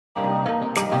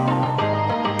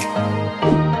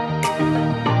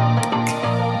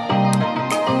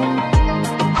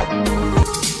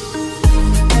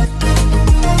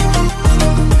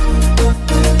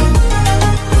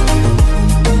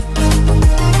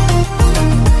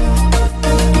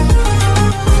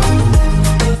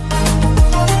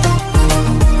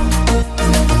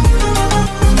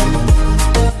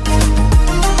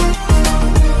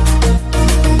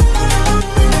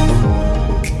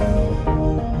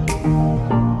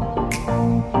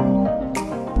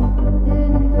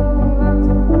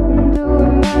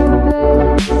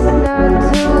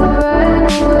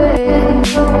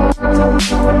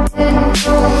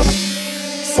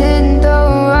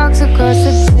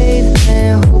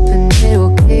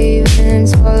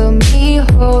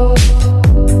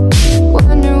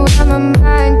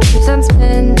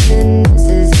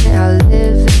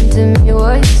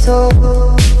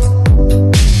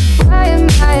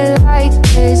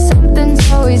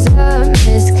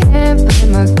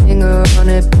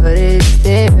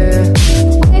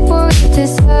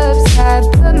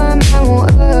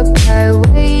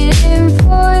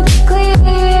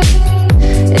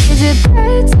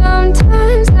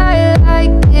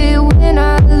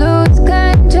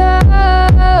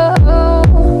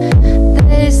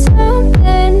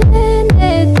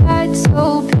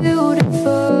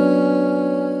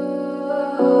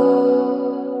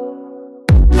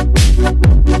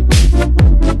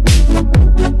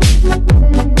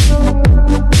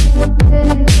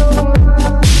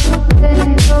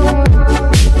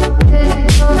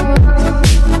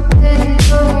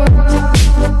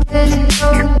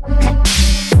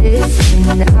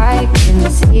I can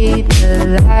see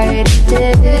the light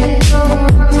dim,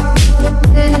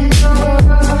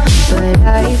 but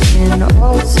I can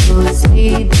also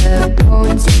see the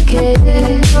bones decay.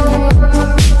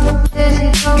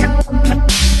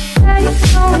 I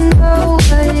don't know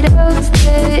what else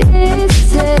there is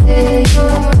to say.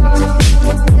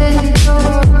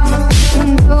 I'm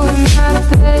doing my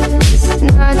best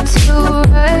not to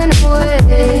run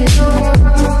away.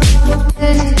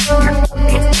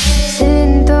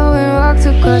 Sitting throwing rocks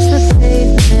across the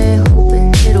pavement, hoping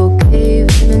it'll cave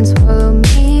in and swallow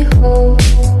me whole.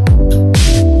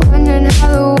 Wondering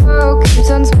how the world keeps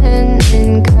on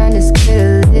spinning, kinda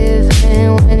scared of living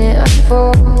when it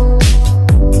unfolds.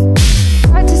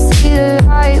 Hard to see the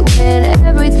light when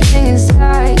everything is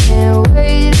dying,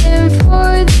 waiting for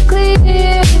the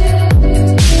clear.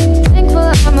 Thankful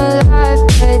I'm alive,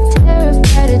 but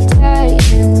terrified of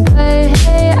dying. But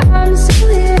hey, I'm still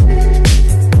here.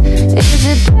 Is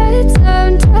it that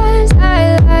sometimes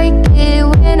I like it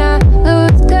when I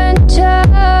lose control?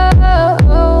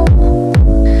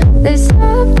 There's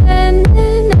something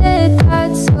in it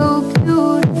that's so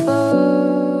beautiful.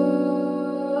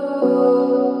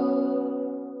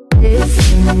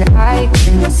 Listen, I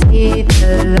can see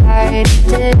the light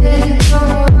dim,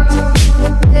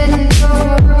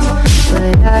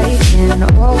 but I can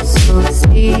also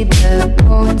see the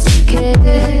bones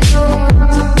decay.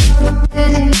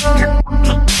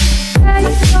 I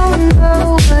don't know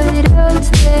what else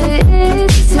there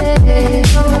is to say.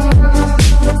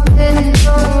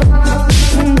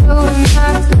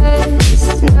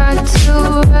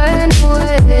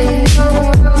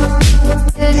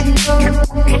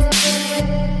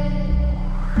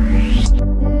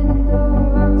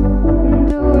 I'm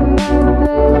doing my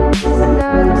best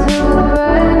not to run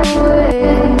away.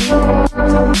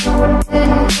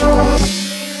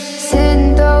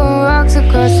 Sitting throwing rocks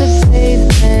across the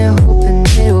pavement, hoping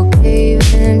it'll cave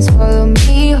in and swallow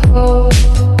me whole.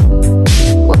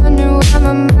 Wondering why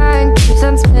my mind keeps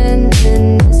on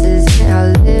spinning. This isn't how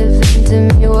living to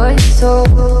me was sold.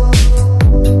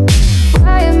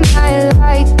 Why am I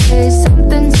like this?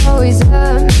 Something's always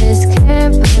amiss.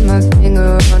 Can't put my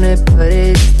finger on it, but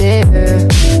it's there.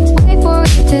 Wait for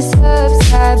it to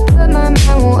subside, but my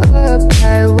mind won't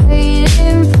apply.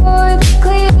 Waiting for the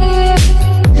clear.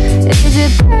 Is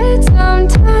it that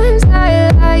sometimes I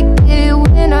like it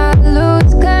when I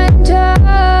lose control?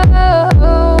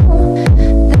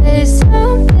 There's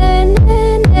something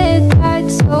in it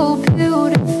that's so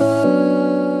beautiful.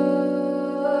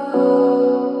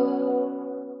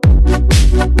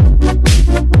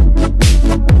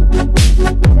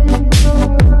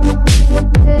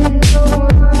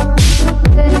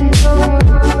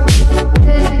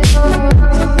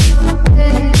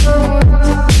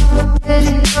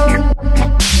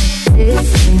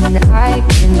 Listen, I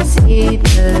can see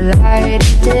the light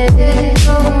dim,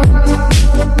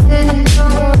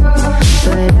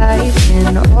 but I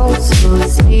can also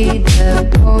see the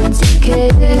bones decay.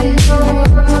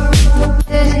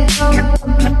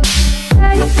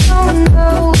 I don't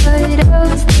know what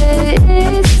else there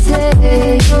is to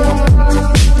say.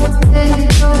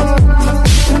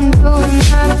 I'm doing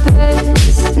my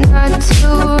best not to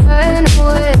run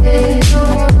away.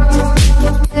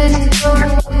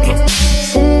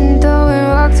 Sitting throwing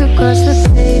rocks across the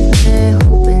pavement,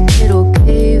 hoping it'll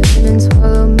cave in and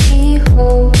swallow me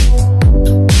whole.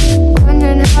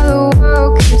 Wondering how the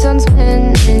world keeps on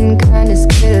spinning, kinda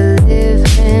scared of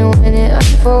living when it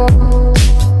unfolds.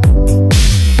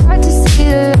 Hard to see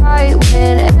the light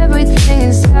when everything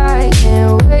is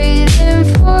dying, waiting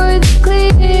for the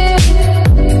clear.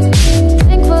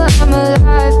 Thankful I'm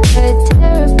alive, but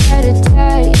terrified of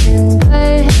dying.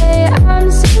 But hey, I'm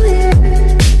still here.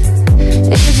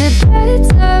 Is it that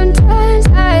sometimes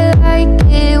I like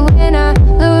it when I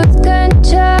lose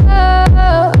control?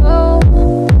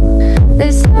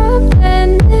 There's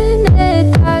something in it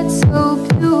that's so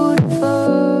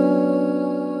beautiful.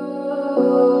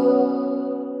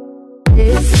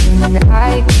 Listen,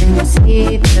 I can see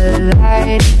the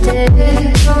light dim,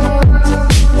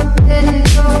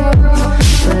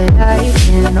 but I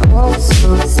can also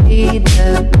see the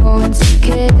bones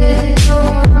decay.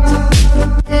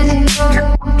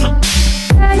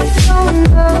 I don't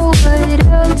know what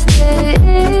else there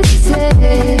is to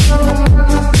say.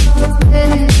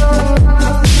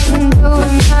 I'm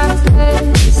doing my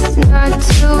best not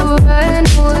to run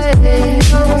away.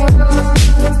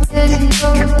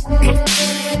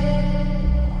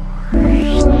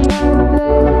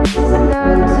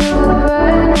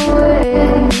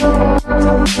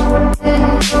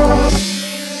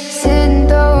 Sitting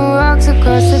throwing rocks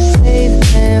across the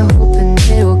pavement, hoping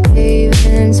it'll cave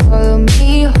in and swallow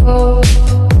me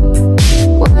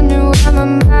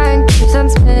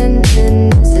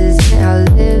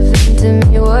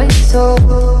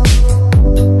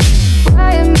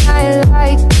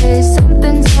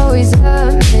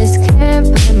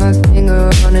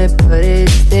it, but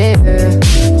it's there.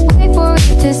 Wait for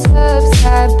it to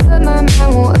subside, but my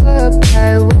mind won't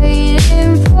apply.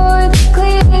 Waiting for the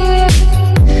clear.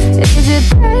 Is it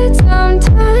bad?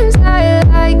 Sometimes I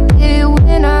like it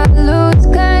when I lose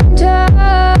control.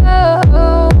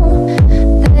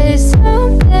 There's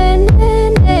something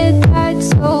in it that's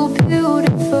so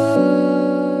beautiful.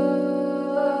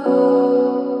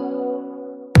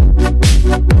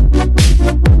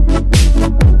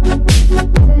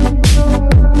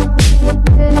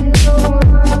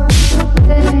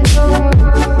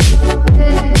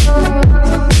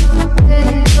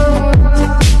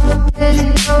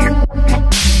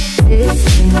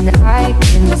 Listen, I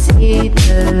can see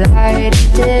the light of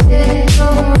day,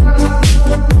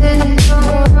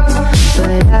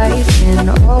 but I can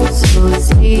also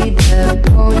see the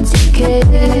bones decay.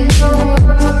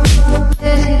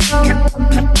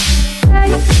 I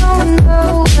don't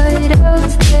know what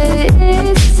else there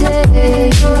is to say.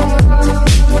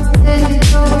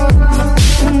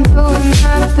 I'm doing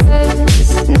my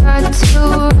best not to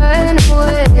run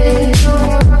away.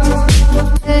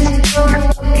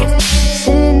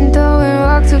 Sitting throwing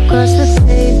rocks across the